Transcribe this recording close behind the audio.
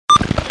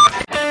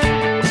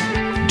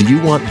Do you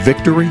want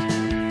victory?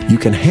 You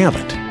can have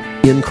it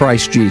in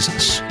Christ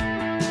Jesus.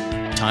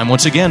 Time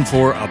once again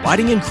for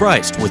Abiding in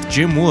Christ with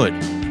Jim Wood.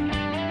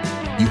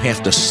 You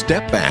have to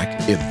step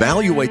back,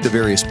 evaluate the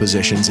various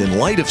positions in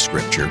light of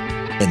Scripture,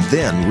 and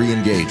then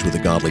re-engage with a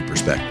godly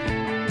perspective.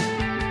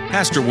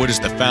 Pastor Wood is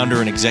the founder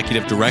and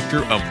executive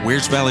director of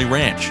Wears Valley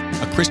Ranch,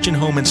 a Christian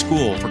home and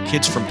school for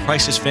kids from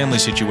crisis family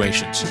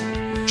situations.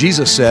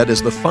 Jesus said,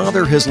 "As the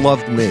Father has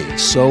loved me,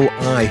 so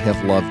I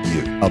have loved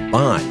you.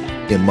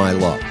 Abide in my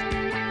love."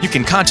 You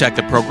can contact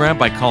the program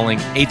by calling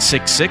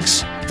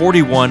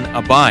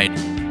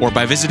 866-41-ABIDE or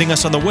by visiting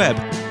us on the web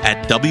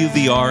at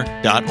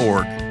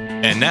wvr.org.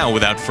 And now,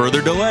 without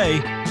further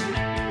delay,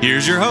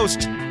 here's your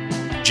host,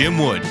 Jim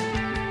Wood.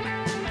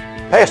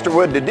 Pastor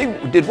Wood,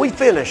 did we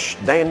finish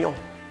Daniel?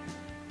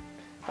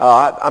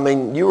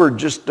 You were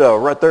just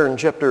right there in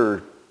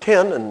chapter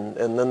 10,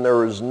 and then there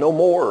was no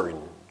more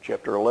in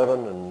chapter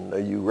 11,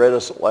 and you read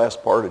us the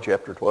last part of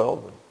chapter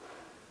 12.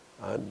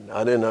 And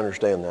I didn't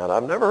understand that.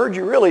 I've never heard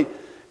you really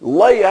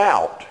lay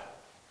out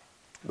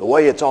the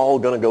way it's all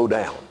going to go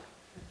down.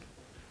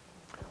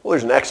 Well,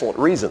 there's an excellent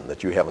reason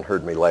that you haven't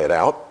heard me lay it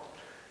out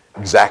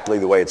exactly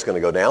the way it's going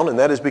to go down, and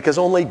that is because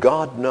only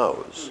God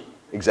knows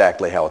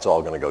exactly how it's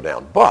all going to go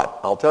down. But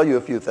I'll tell you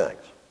a few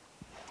things.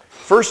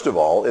 First of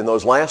all, in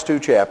those last two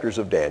chapters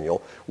of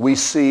Daniel, we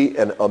see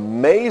an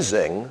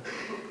amazing,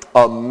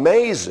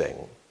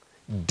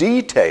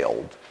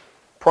 detailed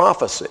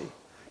prophecy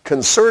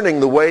concerning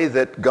the way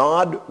that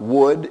God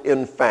would,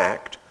 in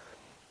fact,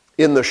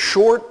 in the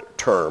short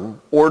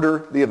term,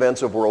 order the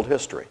events of world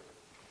history.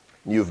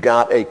 You've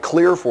got a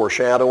clear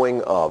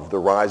foreshadowing of the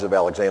rise of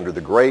Alexander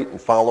the Great,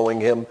 and following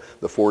him,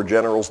 the four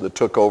generals that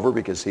took over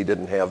because he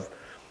didn't have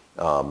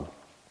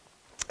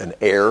an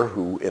heir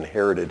who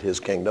inherited his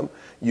kingdom.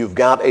 You've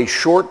got a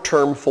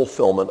short-term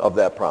fulfillment of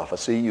that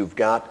prophecy. You've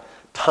got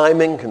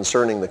timing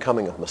concerning the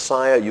coming of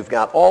Messiah. You've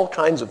got all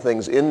kinds of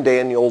things in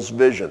Daniel's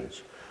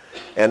visions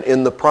and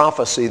in the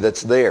prophecy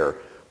that's there.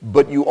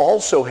 But you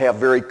also have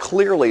very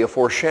clearly a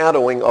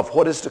foreshadowing of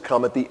what is to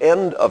come at the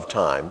end of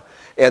time.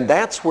 And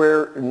that's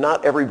where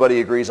not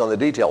everybody agrees on the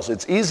details.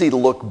 It's easy to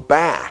look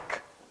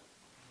back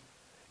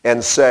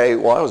and say,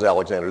 well, that was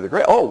Alexander the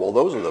Great. Oh, well,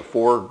 those are the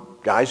four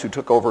guys who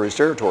took over his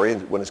territory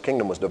when his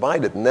kingdom was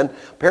divided. And then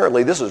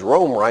apparently this is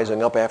Rome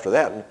rising up after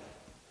that. And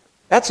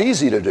that's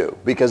easy to do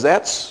because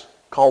that's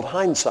called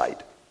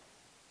hindsight.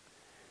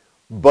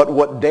 But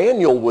what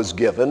Daniel was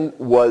given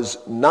was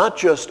not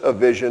just a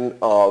vision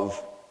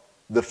of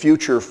the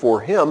future for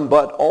him,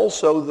 but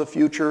also the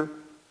future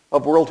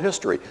of world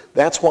history.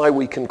 That's why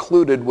we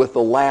concluded with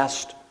the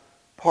last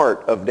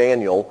part of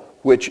Daniel,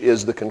 which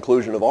is the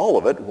conclusion of all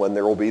of it, when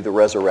there will be the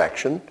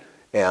resurrection,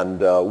 and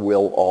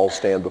we'll all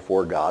stand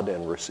before God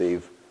and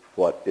receive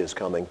what is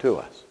coming to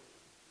us.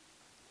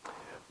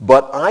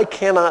 But I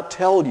cannot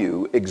tell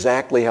you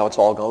exactly how it's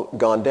all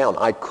gone down.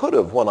 I could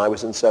have when I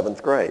was in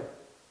 7th grade.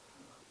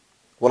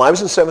 When I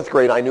was in 7th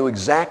grade, I knew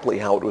exactly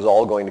how it was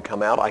all going to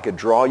come out. I could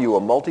draw you a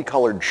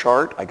multicolored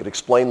chart. I could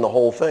explain the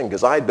whole thing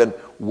because I had been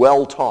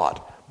well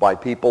taught by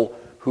people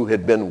who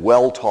had been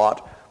well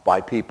taught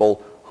by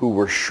people who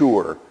were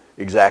sure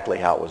exactly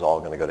how it was all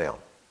going to go down.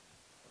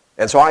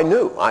 And so I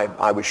knew,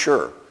 I was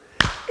sure.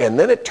 And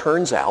then it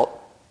turns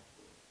out,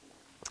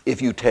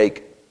 if you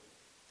take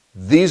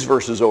these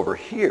verses over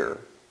here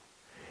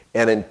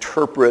and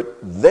interpret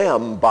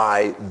them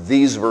by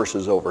these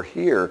verses over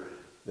here,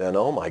 then,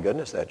 oh my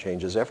goodness, that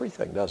changes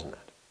everything, doesn't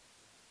it?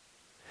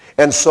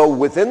 And so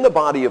within the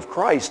body of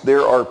Christ,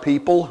 there are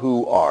people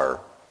who are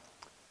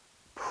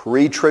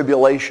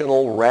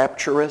pre-tribulational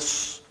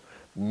rapturous,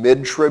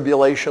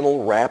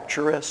 mid-tribulational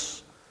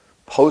rapturous,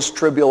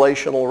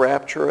 post-tribulational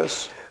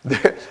rapturous.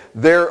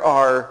 There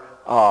are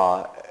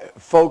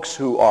folks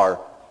who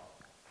are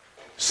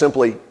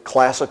simply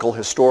classical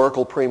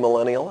historical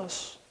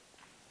premillennialists.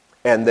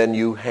 And then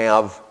you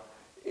have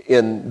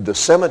in the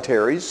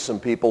cemeteries some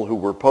people who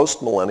were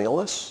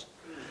post-millennialists.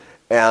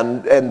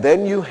 And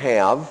then you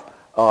have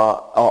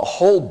a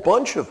whole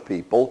bunch of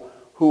people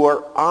who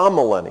are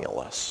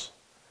amillennialists.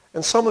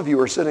 And some of you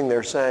are sitting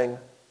there saying,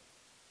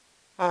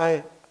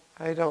 I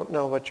don't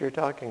know what you're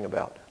talking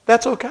about.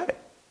 That's okay.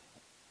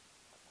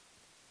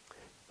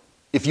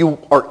 If you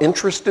are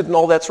interested in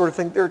all that sort of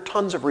thing, there are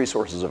tons of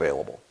resources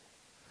available.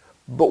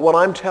 But what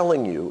I'm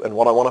telling you, and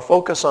what I want to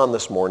focus on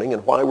this morning,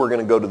 and why we're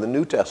going to go to the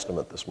New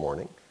Testament this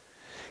morning,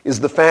 is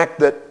the fact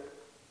that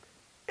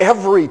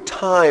every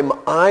time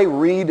I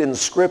read in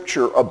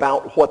Scripture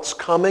about what's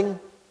coming,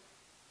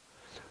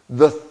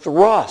 the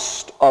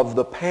thrust of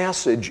the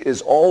passage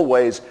is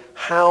always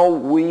how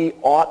we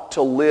ought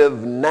to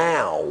live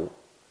now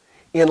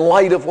in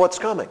light of what's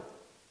coming.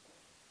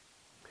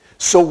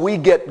 So we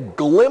get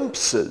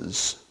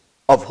glimpses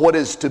of what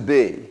is to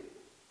be,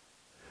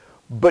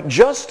 but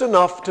just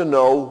enough to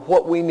know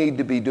what we need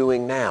to be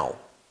doing now.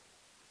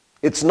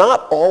 It's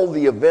not all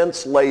the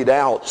events laid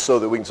out so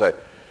that we can say,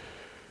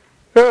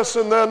 yes,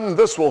 and then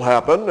this will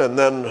happen, and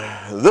then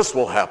this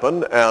will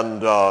happen,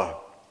 and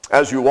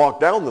as you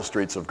walk down the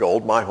streets of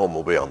gold, my home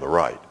will be on the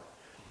right.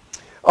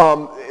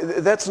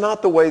 That's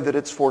not the way that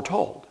it's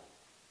foretold.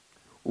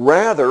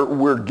 Rather,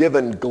 we're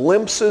given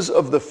glimpses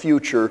of the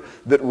future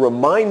that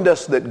remind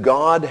us that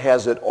God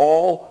has it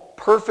all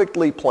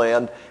perfectly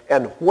planned,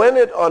 and when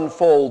it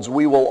unfolds,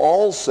 we will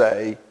all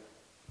say,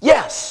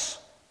 yes,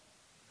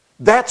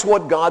 that's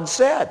what God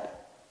said.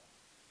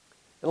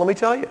 And let me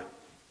tell you,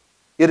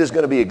 it is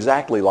going to be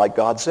exactly like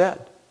God said.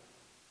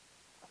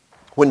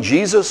 When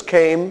Jesus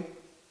came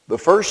the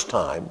first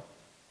time,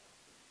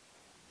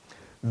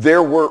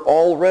 there were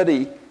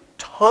already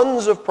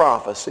tons of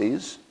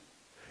prophecies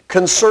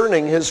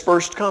concerning his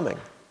first coming.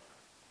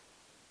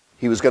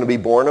 He was going to be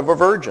born of a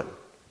virgin.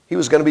 He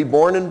was going to be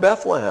born in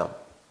Bethlehem.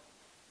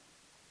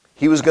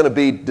 He was going to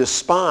be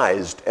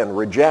despised and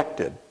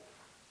rejected,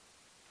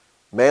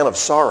 man of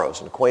sorrows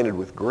and acquainted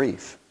with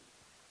grief.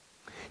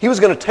 He was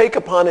going to take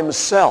upon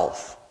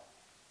himself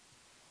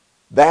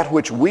that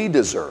which we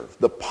deserve,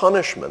 the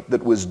punishment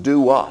that was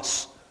due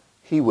us,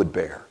 he would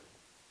bear.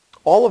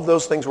 All of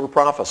those things were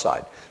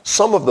prophesied.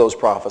 Some of those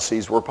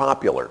prophecies were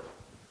popular.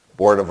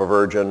 Born of a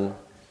virgin,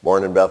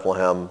 born in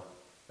Bethlehem,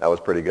 that was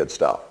pretty good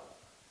stuff.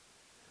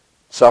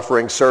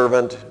 Suffering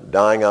servant,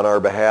 dying on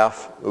our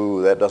behalf,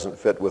 ooh, that doesn't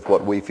fit with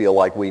what we feel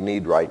like we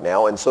need right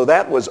now. And so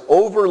that was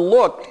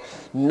overlooked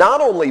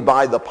not only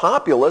by the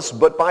populace,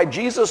 but by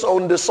Jesus'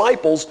 own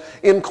disciples,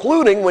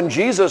 including when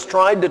Jesus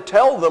tried to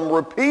tell them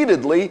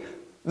repeatedly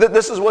that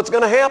this is what's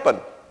going to happen.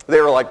 They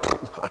were like,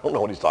 I don't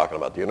know what he's talking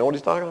about. Do you know what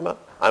he's talking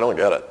about? I don't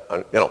get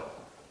it.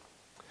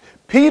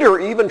 Peter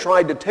even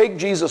tried to take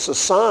Jesus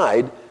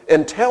aside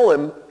and tell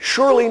him,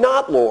 surely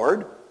not,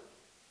 Lord.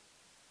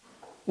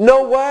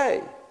 No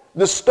way.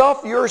 The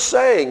stuff you're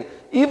saying,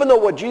 even though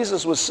what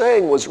Jesus was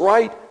saying was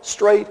right,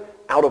 straight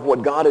out of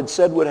what God had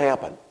said would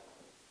happen,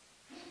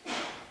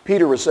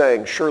 Peter was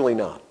saying, surely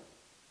not.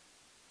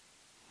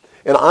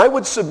 And I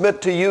would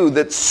submit to you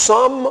that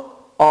some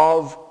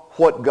of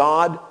what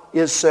God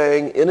is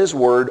saying in his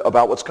word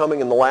about what's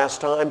coming in the last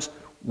times,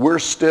 we're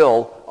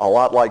still a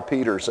lot like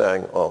Peter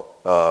saying,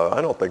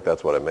 I don't think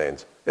that's what it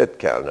means.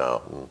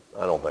 No,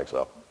 I don't think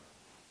so.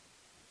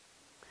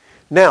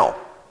 Now,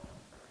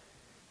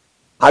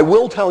 I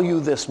will tell you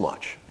this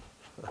much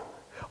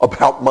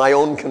about my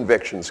own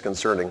convictions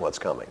concerning what's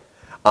coming.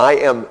 I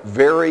am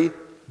very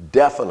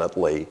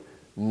definitely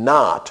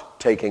not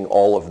taking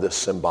all of this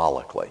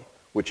symbolically,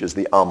 which is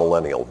the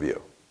amillennial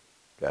view.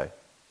 Okay?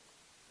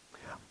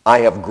 I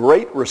have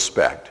great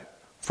respect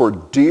for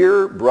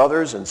dear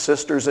brothers and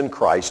sisters in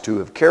Christ who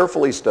have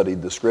carefully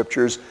studied the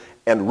Scriptures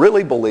and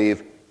really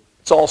believe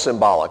it's all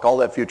symbolic. All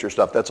that future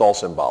stuff, that's all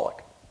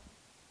symbolic.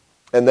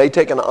 And they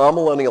take an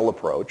amillennial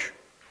approach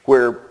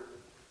where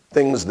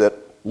things that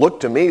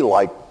look to me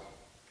like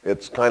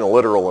it's kind of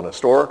literal and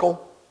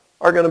historical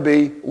are going to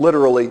be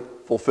literally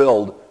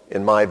fulfilled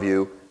in my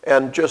view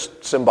and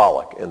just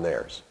symbolic in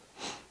theirs.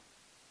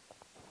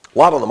 A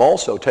lot of them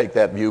also take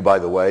that view, by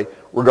the way,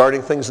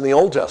 regarding things in the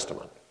Old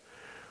Testament,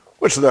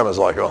 which to them is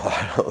like, oh,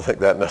 I don't think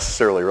that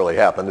necessarily really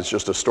happened. It's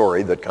just a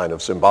story that kind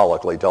of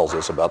symbolically tells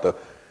us about the...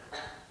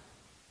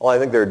 Well, I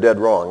think they're dead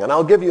wrong. And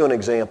I'll give you an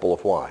example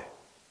of why.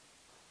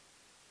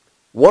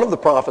 One of the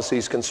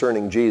prophecies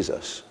concerning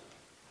Jesus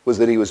was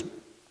that he was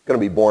going to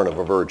be born of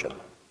a virgin.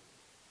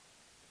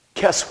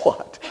 Guess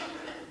what?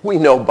 We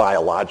know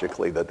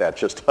biologically that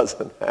just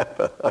doesn't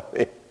happen. I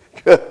mean,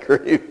 good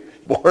grief,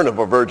 born of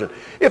a virgin.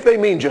 If they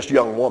mean just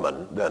young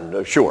woman,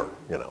 then sure,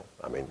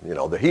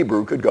 the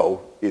Hebrew could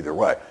go either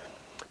way.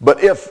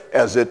 But if,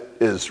 as it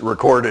is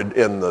recorded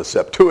in the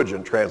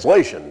Septuagint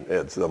translation,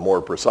 it's the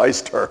more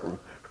precise term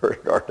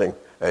regarding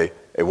a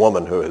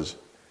woman who has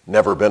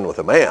never been with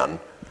a man,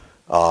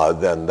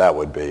 then that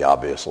would be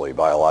obviously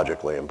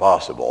biologically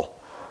impossible.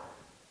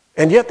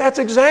 And yet that's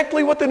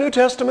exactly what the New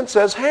Testament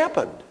says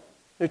happened.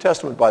 New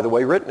Testament, by the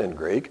way, written in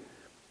Greek.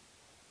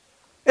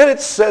 And it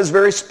says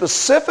very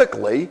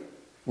specifically,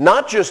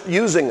 not just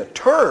using a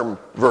term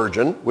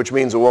virgin, which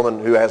means a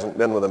woman who hasn't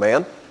been with a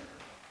man,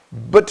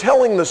 but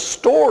telling the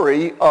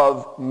story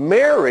of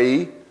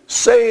Mary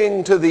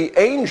saying to the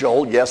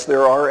angel, yes,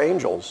 there are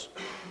angels,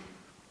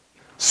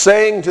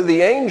 saying to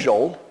the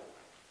angel,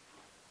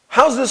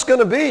 how's this going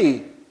to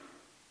be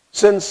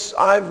since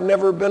I've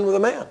never been with a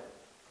man?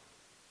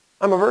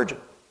 I'm a virgin.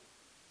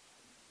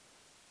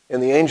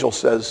 And the angel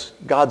says,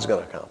 God's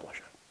going to accomplish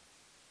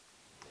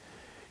it.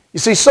 You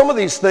see, some of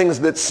these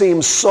things that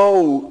seem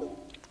so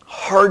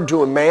hard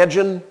to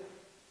imagine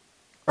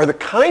are the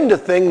kind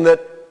of thing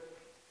that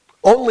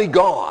only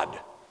God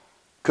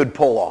could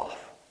pull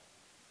off.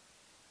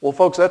 Well,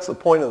 folks, that's the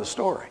point of the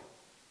story.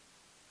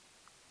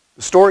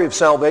 The story of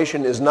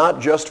salvation is not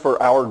just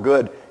for our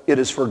good, it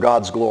is for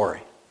God's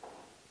glory.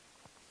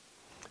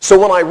 So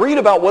when I read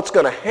about what's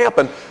going to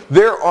happen,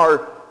 there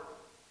are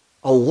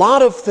a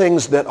lot of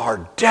things that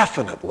are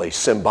definitely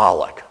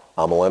symbolic.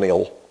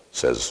 Amillennial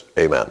says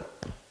amen.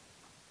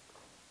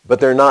 But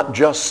they're not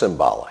just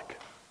symbolic.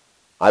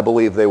 I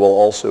believe they will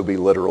also be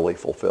literally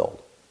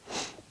fulfilled.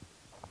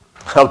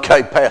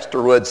 Okay,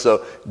 Pastor Wood,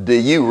 so do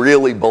you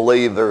really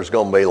believe there's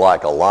going to be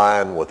like a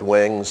lion with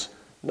wings?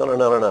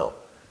 No.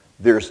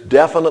 There's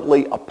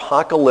definitely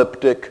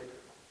apocalyptic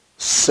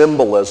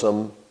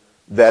symbolism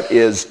that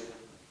is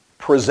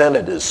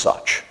presented as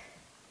such.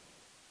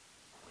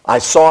 I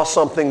saw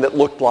something that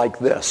looked like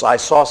this. I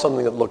saw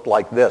something that looked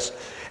like this.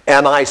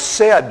 And I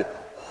said,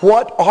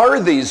 what are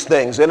these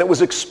things? And it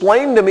was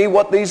explained to me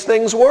what these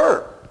things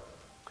were.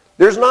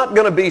 There's not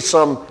going to be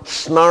some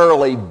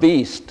snarly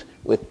beast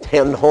with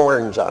 10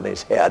 horns on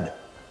his head,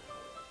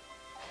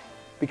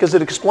 because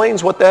it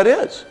explains what that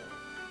is.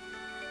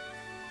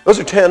 Those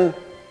are 10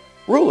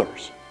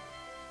 rulers.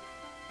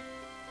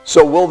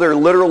 So will there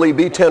literally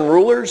be 10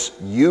 rulers?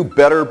 You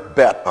better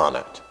bet on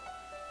it.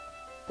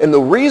 And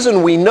the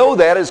reason we know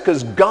that is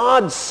because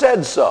God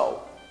said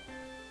so.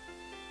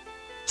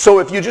 So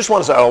if you just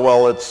want to say, oh,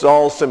 well, it's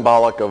all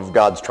symbolic of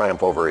God's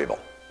triumph over evil.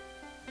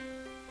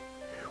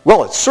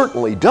 Well, it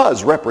certainly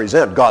does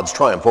represent God's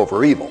triumph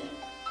over evil.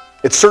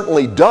 It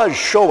certainly does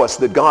show us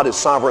that God is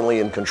sovereignly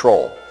in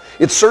control.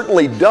 It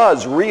certainly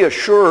does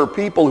reassure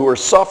people who are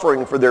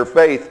suffering for their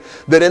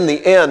faith that in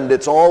the end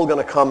it's all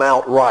going to come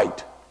out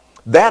right.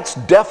 That's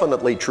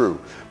definitely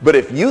true. But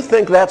if you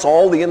think that's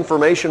all the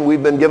information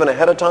we've been given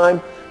ahead of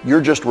time,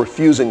 you're just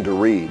refusing to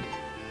read.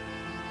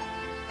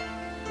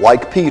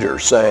 Like Peter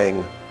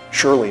saying,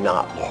 surely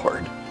not,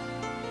 Lord.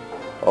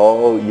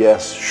 Oh,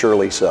 yes,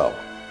 surely so.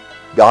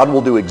 God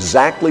will do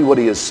exactly what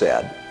he has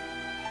said.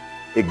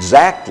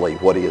 Exactly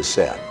what he has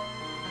said.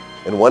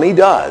 And when he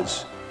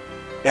does,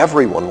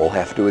 everyone will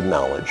have to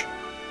acknowledge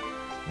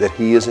that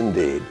he is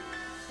indeed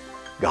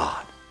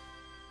God.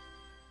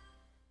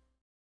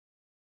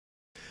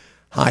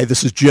 Hi,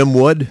 this is Jim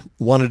Wood.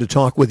 Wanted to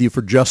talk with you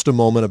for just a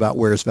moment about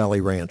Wears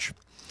Valley Ranch.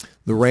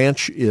 The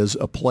ranch is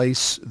a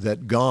place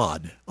that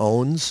God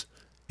owns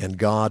and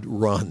God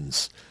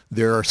runs.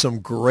 There are some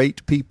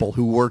great people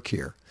who work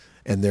here,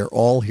 and they're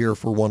all here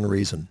for one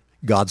reason.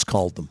 God's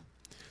called them.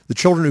 The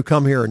children who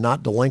come here are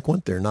not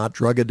delinquent. They're not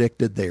drug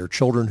addicted. They are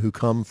children who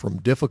come from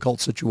difficult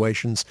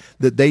situations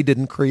that they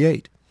didn't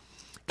create.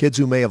 Kids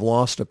who may have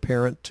lost a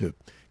parent to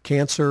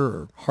cancer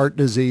or heart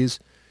disease.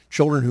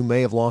 Children who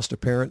may have lost a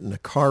parent in a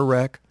car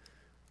wreck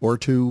or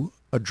to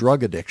a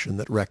drug addiction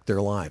that wrecked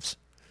their lives.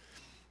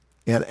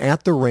 And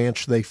at the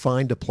ranch, they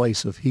find a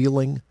place of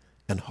healing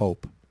and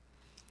hope.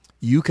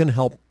 You can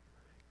help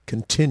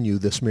continue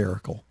this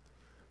miracle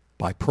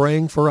by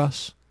praying for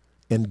us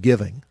and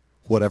giving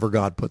whatever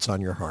God puts on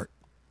your heart.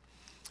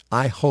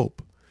 I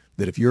hope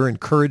that if you're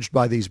encouraged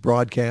by these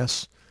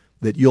broadcasts,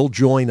 that you'll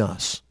join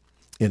us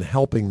in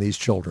helping these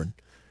children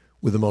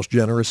with the most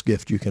generous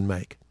gift you can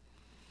make.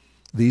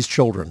 These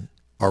children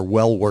are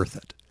well worth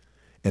it,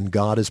 and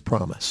God has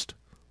promised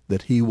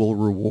that he will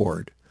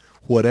reward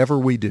whatever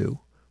we do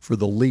for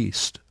the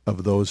least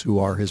of those who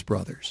are his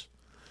brothers.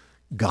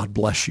 God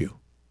bless you.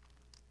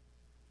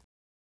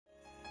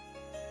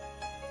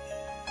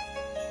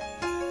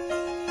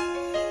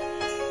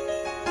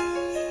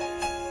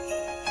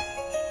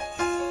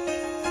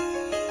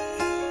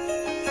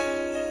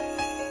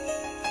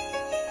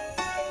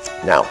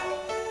 Now,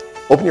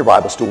 open your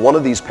Bibles to one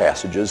of these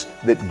passages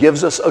that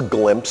gives us a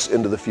glimpse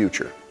into the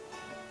future.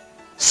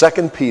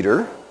 2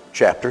 Peter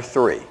chapter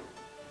 3.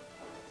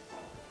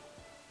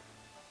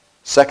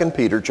 2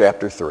 Peter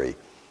chapter 3.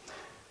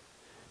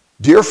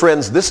 Dear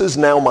friends, this is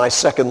now my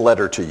second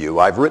letter to you.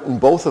 I've written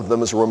both of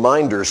them as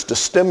reminders to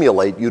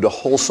stimulate you to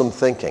wholesome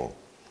thinking.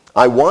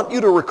 I want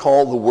you to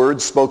recall the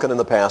words spoken in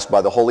the past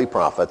by the holy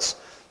prophets.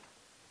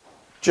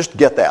 Just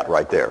get that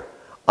right there.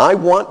 I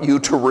want you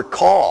to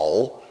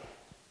recall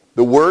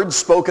the words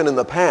spoken in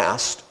the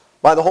past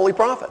by the holy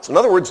prophets. In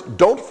other words,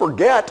 don't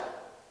forget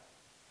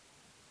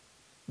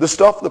the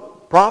stuff the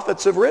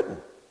prophets have written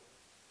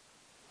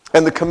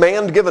and the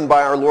command given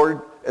by our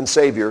Lord and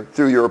Savior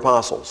through your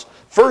apostles.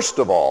 First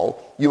of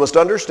all, you must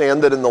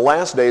understand that in the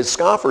last days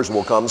scoffers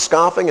will come,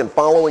 scoffing and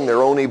following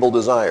their own evil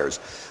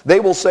desires. They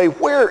will say,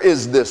 where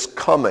is this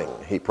coming,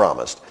 he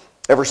promised.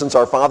 Ever since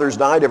our fathers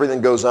died, everything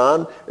goes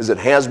on as it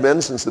has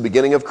been since the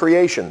beginning of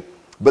creation.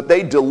 But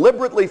they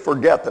deliberately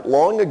forget that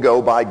long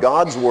ago, by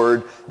God's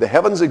word, the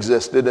heavens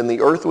existed and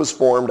the earth was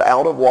formed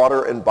out of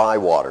water and by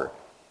water.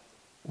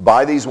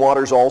 By these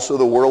waters also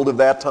the world of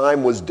that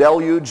time was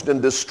deluged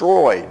and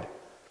destroyed.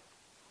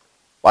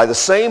 By the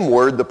same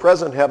word, the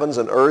present heavens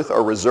and earth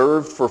are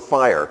reserved for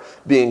fire,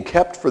 being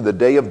kept for the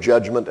day of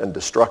judgment and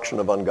destruction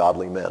of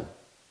ungodly men.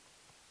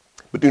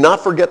 But do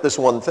not forget this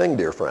one thing,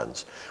 dear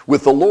friends.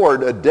 With the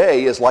Lord, a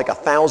day is like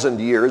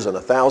 1,000 years, and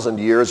 1,000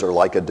 years are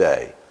like a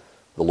day.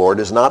 The Lord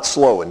is not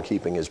slow in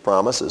keeping his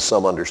promise, as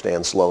some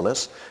understand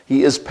slowness.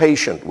 He is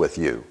patient with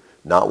you,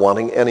 not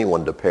wanting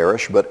anyone to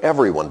perish, but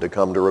everyone to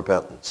come to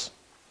repentance.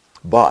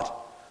 But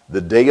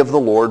the day of the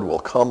Lord will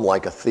come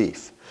like a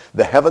thief.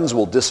 The heavens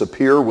will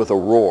disappear with a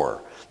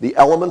roar. The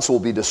elements will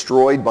be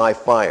destroyed by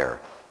fire,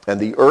 and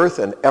the earth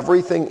and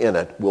everything in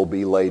it will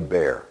be laid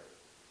bare.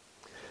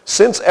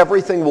 Since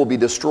everything will be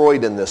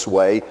destroyed in this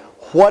way,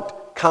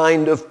 what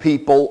kind of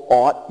people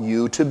ought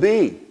you to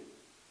be?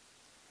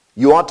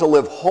 You ought to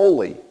live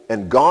holy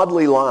and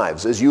godly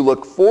lives as you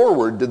look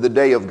forward to the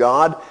day of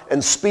God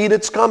and speed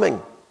its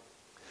coming.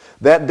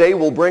 That day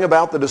will bring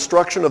about the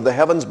destruction of the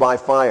heavens by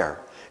fire,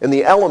 and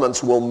the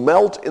elements will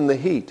melt in the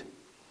heat.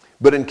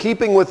 But in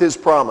keeping with his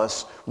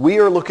promise, we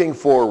are looking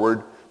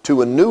forward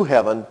to a new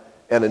heaven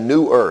and a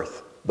new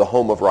earth, the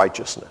home of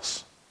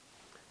righteousness.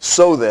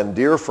 So then,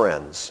 dear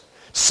friends,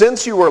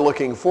 since you are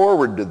looking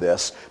forward to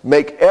this,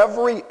 make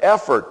every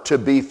effort to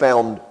be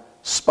found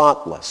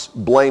spotless,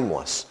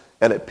 blameless,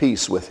 and at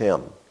peace with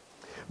him.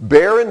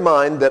 Bear in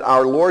mind that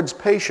our Lord's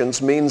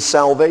patience means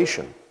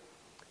salvation,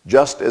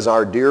 just as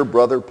our dear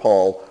brother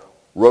Paul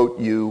wrote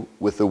you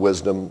with the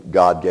wisdom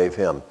God gave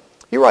him.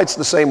 He writes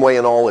the same way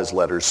in all his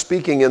letters,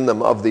 speaking in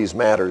them of these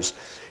matters.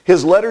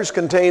 His letters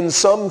contain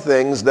some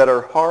things that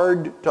are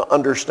hard to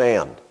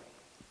understand,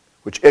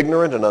 which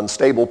ignorant and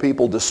unstable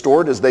people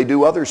distort as they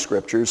do other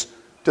scriptures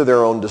to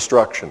their own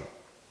destruction.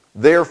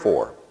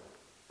 Therefore,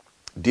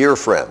 dear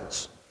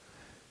friends,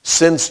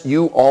 since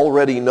you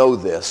already know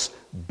this,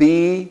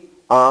 be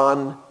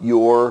on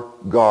your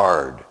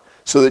guard,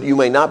 so that you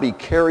may not be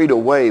carried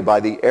away by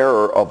the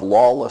error of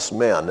lawless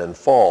men and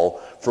fall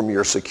from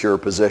your secure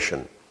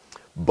position,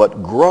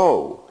 but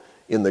grow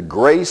in the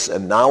grace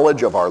and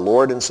knowledge of our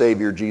Lord and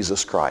Savior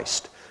Jesus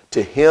Christ.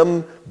 To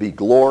him be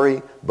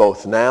glory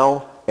both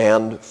now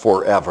and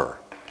forever.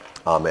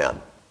 Amen.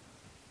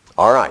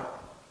 All right.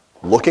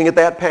 Looking at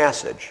that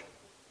passage,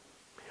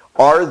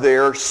 are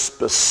there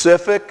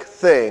specific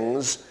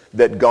things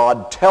that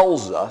God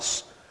tells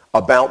us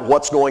about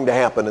what's going to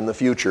happen in the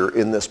future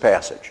in this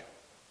passage?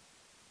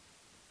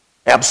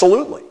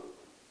 Absolutely.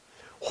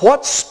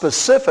 What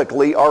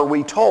specifically are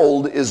we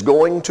told is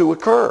going to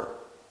occur?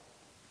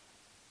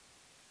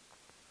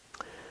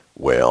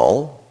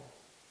 Well,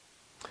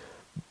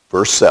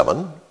 verse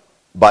 7,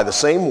 by the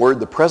same word,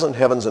 the present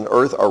heavens and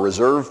earth are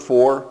reserved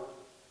for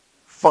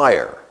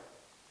fire,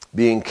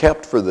 being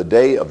kept for the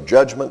day of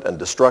judgment and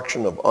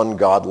destruction of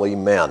ungodly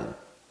men.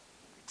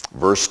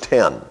 Verse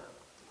 10,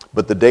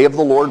 but the day of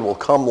the Lord will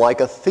come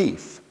like a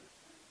thief,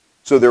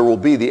 so there will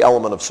be the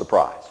element of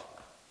surprise.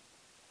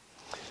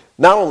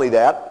 Not only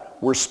that,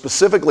 we're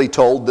specifically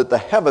told that the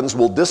heavens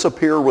will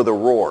disappear with a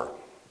roar.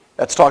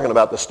 That's talking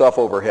about the stuff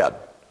overhead.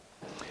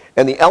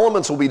 And the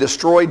elements will be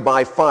destroyed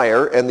by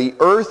fire, and the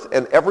earth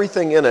and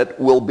everything in it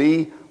will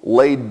be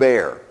laid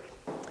bare.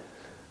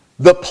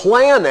 The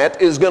planet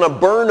is going to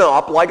burn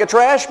up like a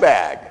trash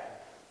bag.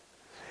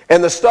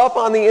 And the stuff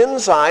on the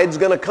inside is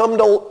going to come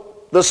to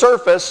the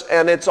surface,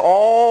 and it's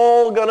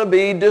all going to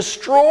be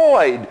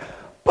destroyed.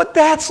 But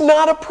that's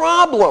not a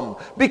problem,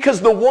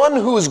 because the one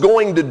who's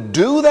going to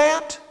do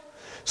that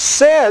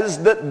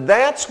says that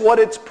that's what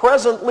it's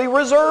presently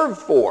reserved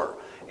for.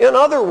 In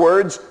other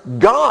words,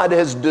 God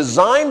has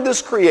designed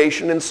this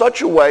creation in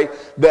such a way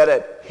that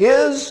at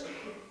his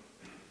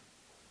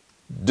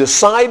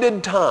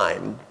decided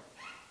time,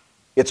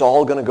 it's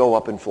all going to go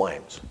up in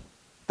flames.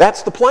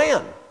 That's the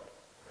plan.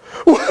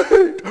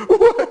 Wait,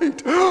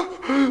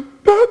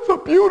 that's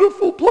a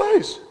beautiful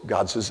place.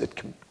 God says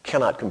it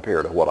cannot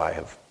compare to what I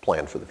have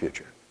planned for the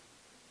future.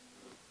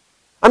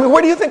 I mean,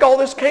 where do you think all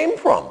this came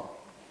from?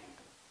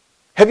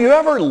 Have you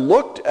ever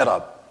looked at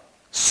a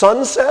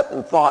sunset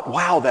and thought,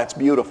 wow, that's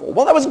beautiful?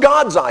 Well, that was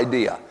God's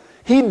idea.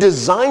 He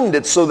designed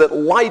it so that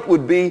light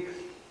would be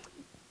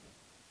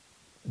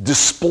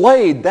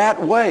displayed that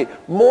way.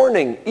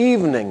 Morning,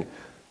 evening,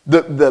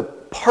 the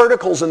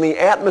particles in the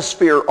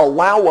atmosphere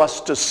allow us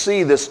to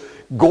see this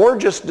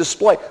gorgeous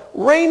display.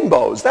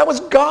 Rainbows, that was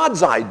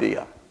God's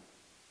idea.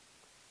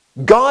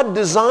 God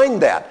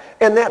designed that.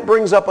 And that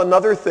brings up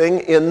another thing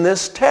in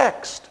this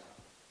text.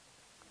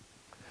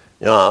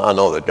 You know, I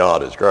know that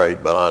God is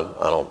great, but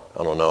I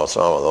don't know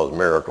some of those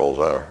miracles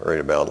I read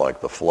about, like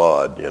the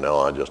flood. You know,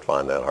 I just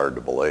find that hard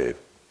to believe.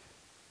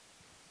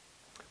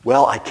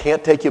 Well, I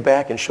can't take you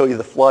back and show you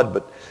the flood,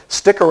 but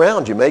stick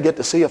around. You may get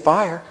to see a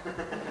fire.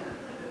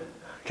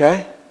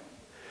 Okay?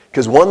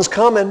 Because one's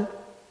coming.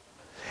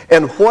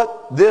 And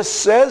what this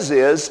says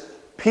is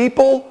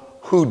people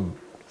who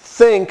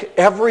think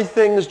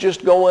everything's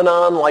just going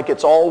on like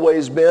it's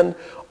always been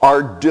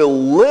are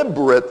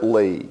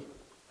deliberately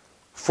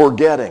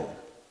forgetting.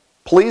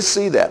 Please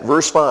see that.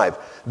 Verse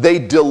 5. They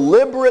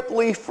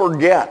deliberately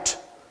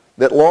forget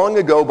that long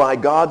ago by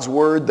God's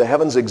word the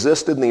heavens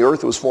existed and the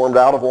earth was formed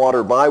out of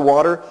water by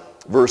water.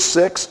 Verse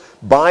 6.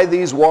 By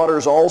these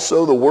waters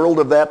also the world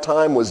of that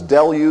time was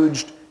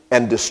deluged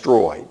and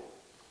destroyed.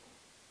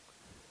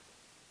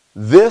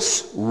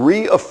 This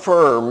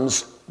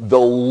reaffirms the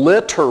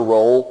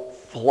literal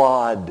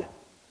flood.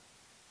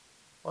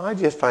 Well, I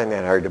just find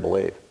that hard to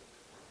believe.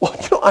 Well,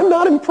 you know, I'm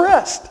not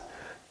impressed.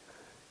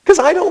 Because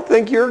I don't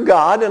think you're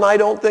God, and I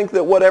don't think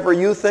that whatever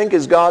you think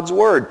is God's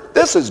word.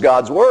 This is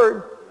God's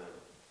word.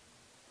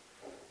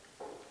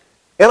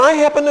 And I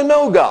happen to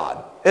know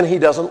God, and he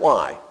doesn't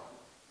lie.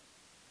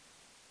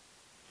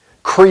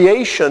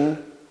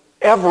 Creation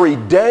every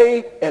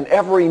day and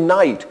every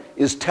night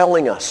is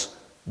telling us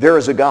there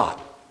is a God.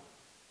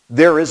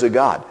 There is a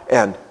God,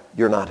 and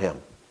you're not him.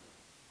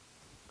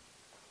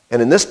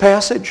 And in this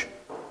passage,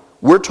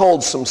 we're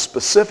told some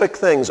specific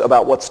things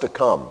about what's to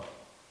come.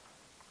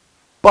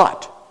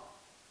 But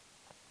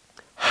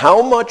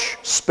how much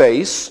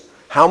space,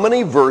 how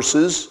many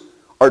verses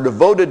are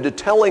devoted to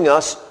telling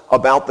us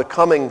about the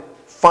coming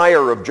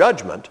fire of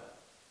judgment,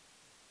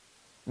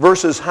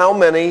 versus how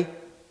many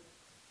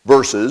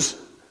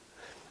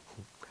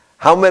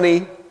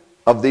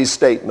of these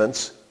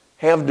statements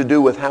have to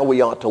do with how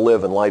we ought to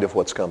live in light of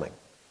what's coming?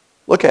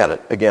 Look at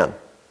it again.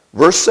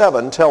 Verse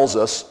 7 tells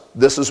us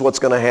this is what's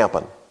going to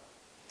happen.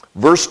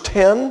 Verse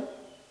 10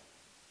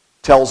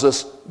 tells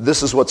us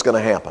this is what's going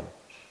to happen.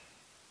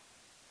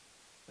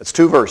 It's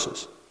 2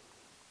 verses.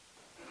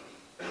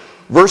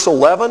 Verse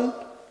 11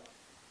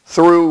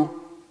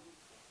 through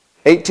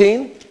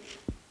 18,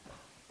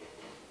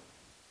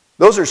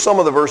 those are some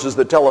of the verses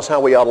that tell us how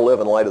we ought to live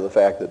in light of the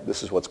fact that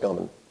this is what's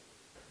coming.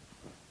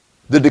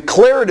 The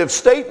declarative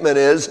statement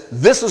is,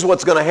 this is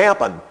what's going to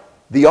happen.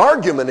 The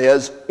argument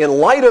is, in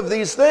light of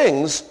these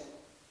things,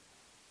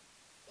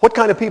 what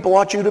kind of people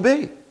ought you to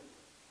be?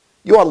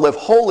 You ought to live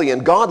holy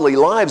and godly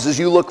lives as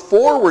you look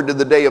forward to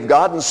the day of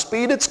God and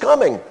speed its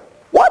coming.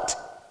 What?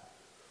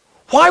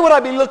 Why would I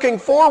be looking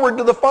forward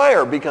to the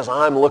fire? Because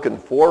I'm looking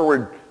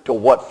forward to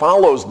what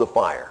follows the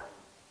fire.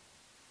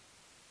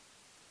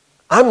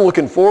 I'm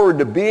looking forward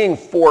to being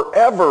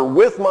forever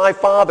with my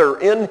Father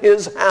in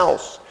His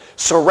house,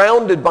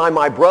 surrounded by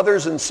my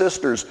brothers and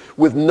sisters,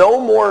 with no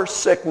more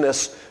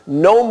sickness,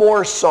 no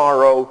more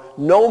sorrow,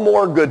 no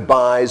more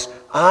goodbyes.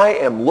 I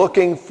am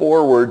looking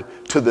forward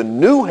to the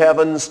new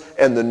heavens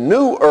and the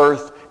new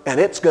earth, and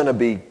it's going to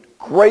be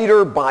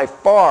greater by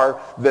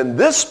far than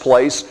this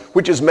place,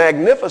 which is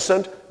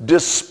magnificent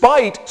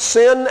despite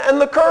sin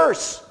and the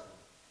curse.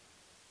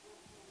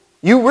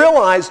 You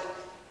realize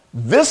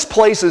this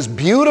place, as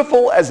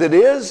beautiful as it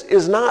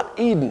is not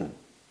Eden.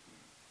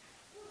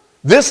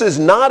 This is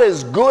not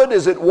as good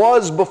as it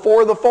was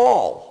before the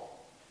fall.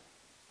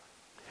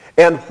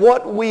 And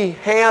what we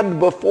had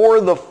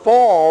before the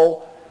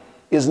fall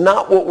is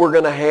not what we're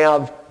going to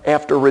have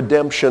after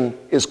redemption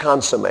is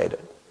consummated.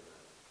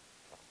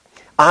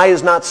 Eye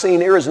has not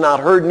seen, ear has not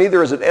heard,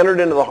 neither has it entered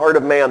into the heart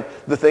of man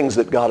the things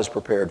that God has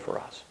prepared for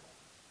us,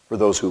 for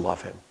those who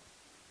love Him.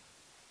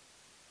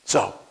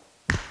 So,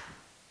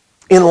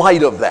 in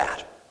light of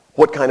that,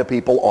 what kind of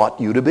people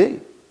ought you to be?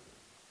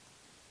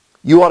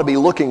 You ought to be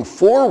looking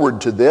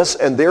forward to this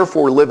and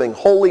therefore living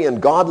holy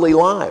and godly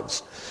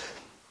lives.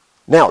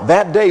 Now,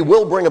 that day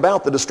will bring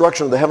about the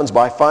destruction of the heavens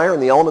by fire,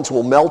 and the elements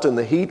will melt in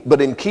the heat,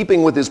 but in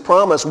keeping with His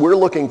promise, we're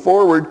looking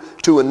forward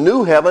to a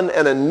new heaven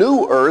and a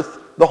new earth,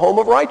 the home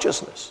of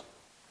righteousness.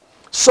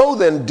 So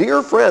then,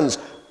 dear friends,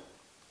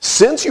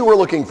 since you were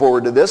looking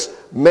forward to this,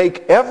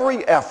 make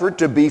every effort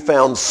to be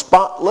found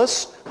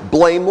spotless,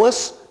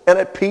 blameless, and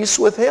at peace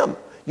with Him.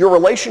 Your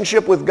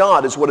relationship with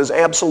God is what is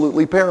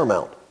absolutely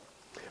paramount.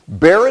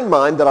 Bear in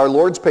mind that our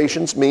Lord's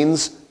patience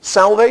means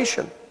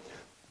salvation.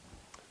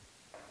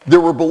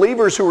 There were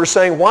believers who were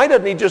saying, why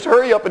doesn't He just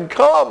hurry up and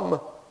come?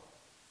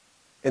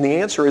 And the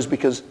answer is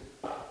because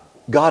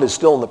God is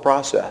still in the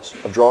process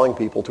of drawing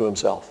people to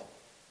Himself.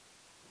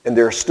 And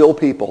there are still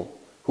people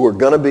who are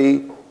going to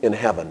be in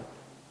heaven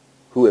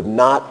who have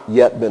not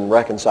yet been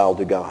reconciled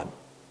to God.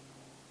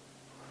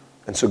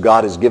 And so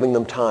God is giving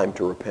them time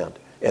to repent.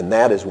 And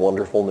that is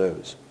wonderful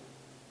news.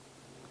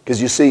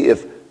 Because you see,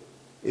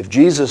 if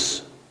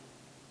Jesus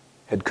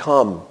had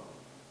come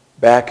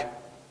back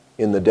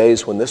in the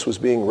days when this was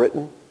being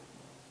written,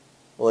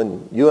 well,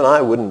 then you and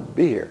I wouldn't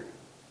be here.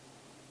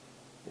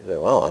 You say,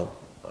 well,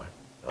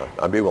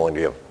 I'd be willing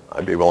to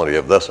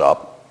give this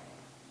up.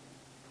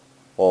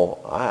 Well,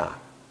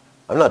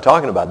 I'm not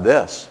talking about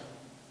this.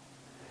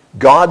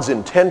 God's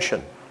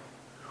intention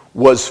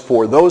was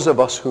for those of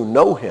us who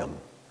know Him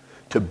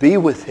to be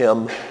with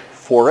Him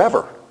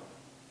forever.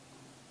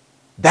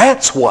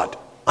 That's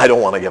what I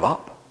don't want to give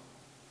up.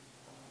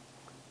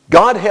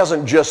 God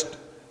hasn't just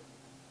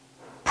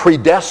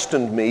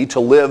predestined me to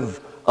live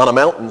on a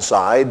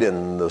mountainside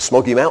in the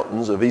Smoky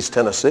Mountains of East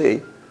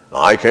Tennessee.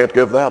 I can't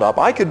give that up.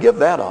 I could give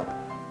that up.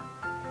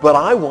 But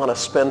I want to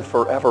spend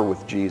forever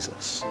with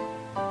Jesus.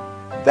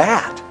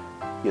 That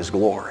is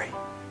glory.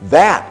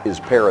 That is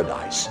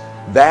paradise.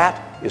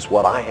 That is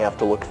what I have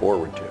to look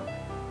forward to.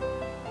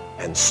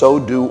 And so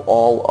do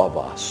all of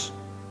us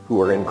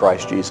who are in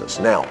Christ Jesus.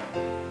 Now,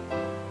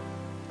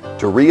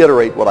 to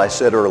reiterate what I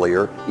said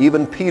earlier,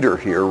 even Peter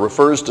here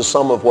refers to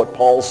some of what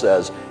Paul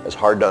says as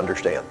hard to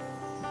understand.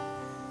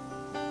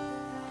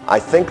 I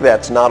think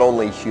that's not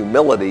only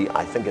humility,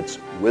 I think it's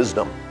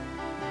wisdom.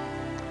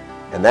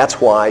 And that's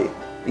why,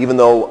 even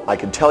though I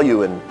could tell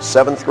you in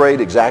 7th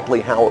grade exactly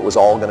how it was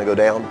all going to go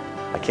down,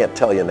 I can't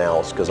tell you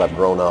now because I've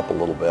grown up a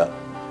little bit.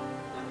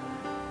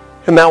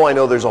 And now I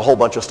know there's a whole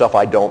bunch of stuff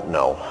I don't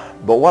know.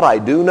 But what I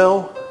do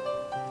know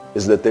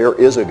is that there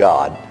is a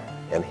God,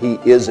 and He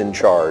is in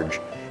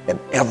charge, and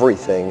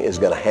everything is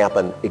going to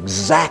happen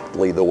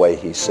exactly the way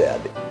He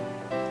said.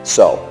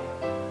 So,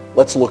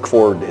 let's look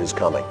forward to His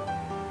coming,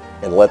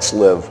 and let's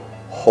live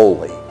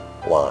holy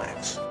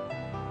lives.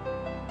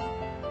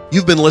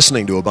 You've been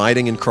listening to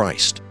Abiding in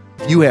Christ.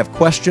 If you have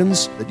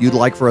questions that you'd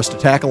like for us to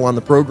tackle on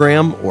the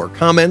program or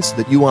comments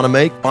that you want to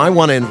make, I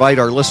want to invite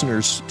our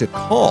listeners to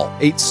call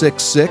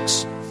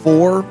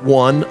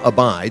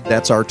 866-41-ABIDE.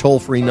 That's our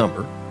toll-free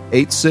number,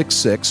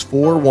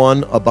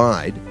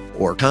 866-41-ABIDE,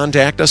 or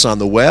contact us on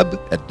the web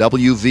at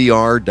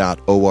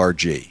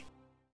wvr.org.